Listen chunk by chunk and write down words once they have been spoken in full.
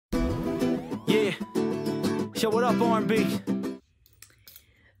Yeah. Show what up, R&B.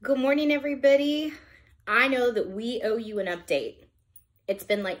 Good morning, everybody. I know that we owe you an update. It's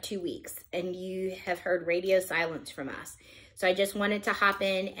been like 2 weeks and you have heard radio silence from us. So I just wanted to hop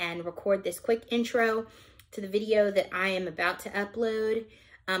in and record this quick intro to the video that I am about to upload.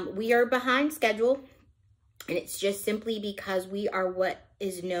 We are behind schedule, and it's just simply because we are what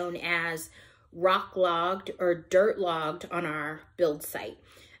is known as rock logged or dirt logged on our build site.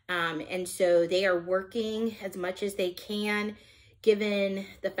 And so they are working as much as they can, given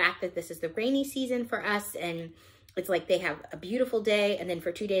the fact that this is the rainy season for us. And it's like they have a beautiful day, and then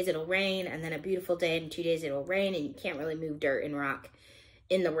for 2 days it'll rain, and then a beautiful day and 2 days it'll rain, and you can't really move dirt and rock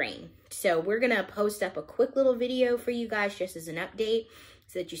in the rain. So we're gonna post up a quick little video for you guys just as an update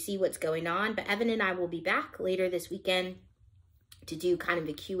so that you see what's going on. But Evan and I will be back later this weekend to do kind of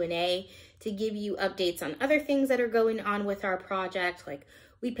a Q&A to give you updates on other things that are going on with our project. Like,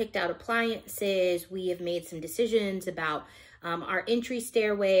 we picked out appliances, we have made some decisions about our entry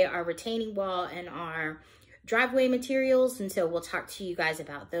stairway, our retaining wall, and our driveway materials. And so we'll talk to you guys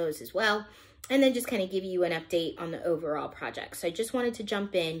about those as well. And then just kind of give you an update on the overall project. So I just wanted to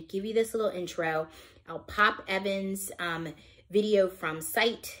jump in, give you this little intro. I'll pop Evan's video from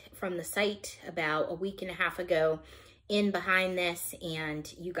the site about a week and a half ago in behind this,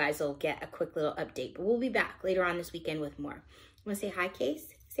 and you guys will get a quick little update. But we'll be back later on this weekend with more. Want to say hi, Case?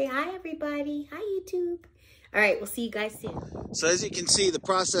 Say hi, everybody. Hi, YouTube. All right, we'll see you guys soon. So as you can see, the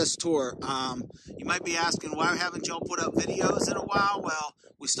process tour, you might be asking, why haven't y'all put up videos in a while? Well,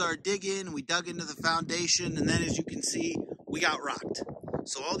 we started digging, we dug into the foundation, and then as you can see, we got rocked.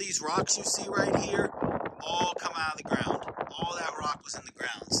 So all these rocks you see right here, all come out of the ground. All that rock was in the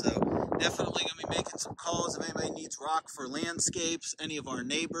ground. So definitely going to be making some calls. If anybody needs rock for landscapes, any of our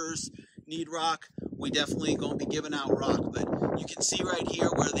neighbors need rock, we definitely going to be giving out rock. But you can see right here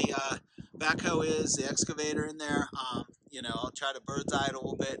where the backhoe is, the excavator in there. You know, I'll try to bird's eye it a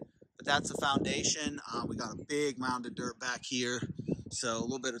little bit, but that's the foundation. We got a big mound of dirt back here. So a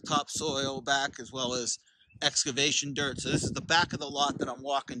little bit of topsoil back as well as excavation dirt. So this is the back of the lot that I'm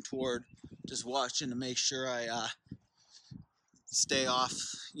walking toward, just watching to make sure I stay off,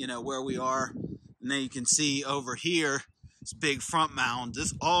 you know, where we are. And then you can see over here, this big front mound.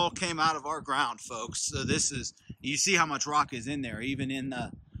 This all came out of our ground, folks. So this is, you see how much rock is in there, even in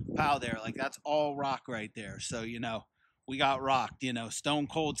the pile there. Like, that's all rock right there. So, you know, we got rocked, you know, stone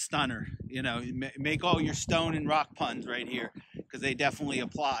cold stunner. You know, make all your stone and rock puns right here, because they definitely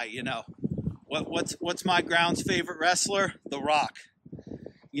apply. You know, what's my ground's favorite wrestler? The Rock.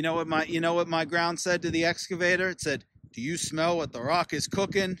 You know what my ground said to the excavator? It said, "Do you smell what the Rock is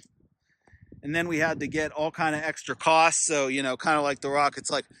cooking?" And then we had to get all kind of extra costs. So, you know, kind of like the Rock, it's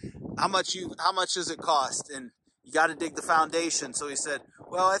like, how much does it cost? And you got to dig the foundation. So he said,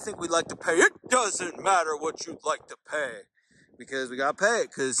 well, I think we'd like to pay. It doesn't matter what you'd like to pay, because we got to pay it,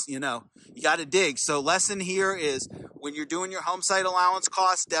 because, you know, you got to dig. So lesson here is, when you're doing your home site allowance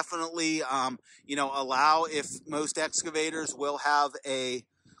costs, definitely, you know, allow, if most excavators will have a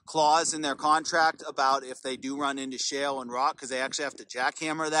clause in their contract about if they do run into shale and rock, because they actually have to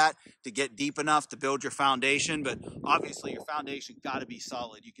jackhammer that to get deep enough to build your foundation. But obviously your foundation got to be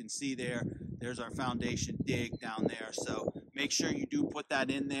solid. You can see there's our foundation dig down there. So make sure you do put that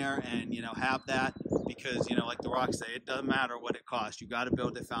in there and, you know, have that, because, you know, like the Rock say, it doesn't matter what it costs. You got to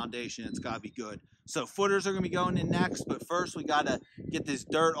build the foundation. It's got to be good. So footers are going to be going in next, but first we got to get this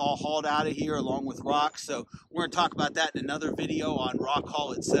dirt all hauled out of here along with rock. So we're going to talk about that in another video on rock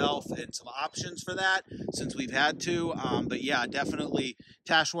haul itself and some options for that, since we've had to. But yeah, definitely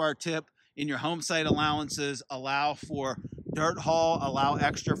Tashwar tip in your home site allowances, allow for dirt haul, allow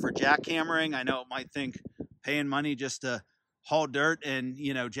extra for jackhammering. I know it might think paying money just to haul dirt and,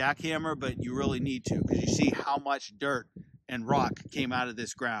 you know, jackhammer, but you really need to, because you see how much dirt and rock came out of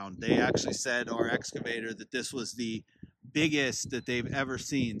this ground. They actually said, our excavator, that this was the biggest that they've ever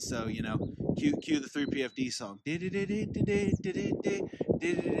seen. So, you know, cue the 3PFD song. It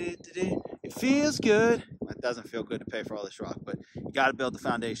feels good. It doesn't feel good to pay for all this rock, but you got to build the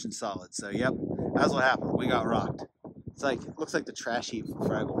foundation solid. So, yep, that's what happened. We got rocked. It's like, it looks like the trash heap from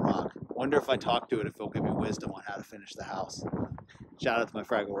Fraggle Rock. Wonder if I talk to it, if it'll give me wisdom on how to finish the house. Shout out to my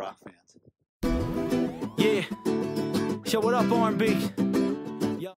Fraggle Rock fans. Yeah. Show what up, R&B.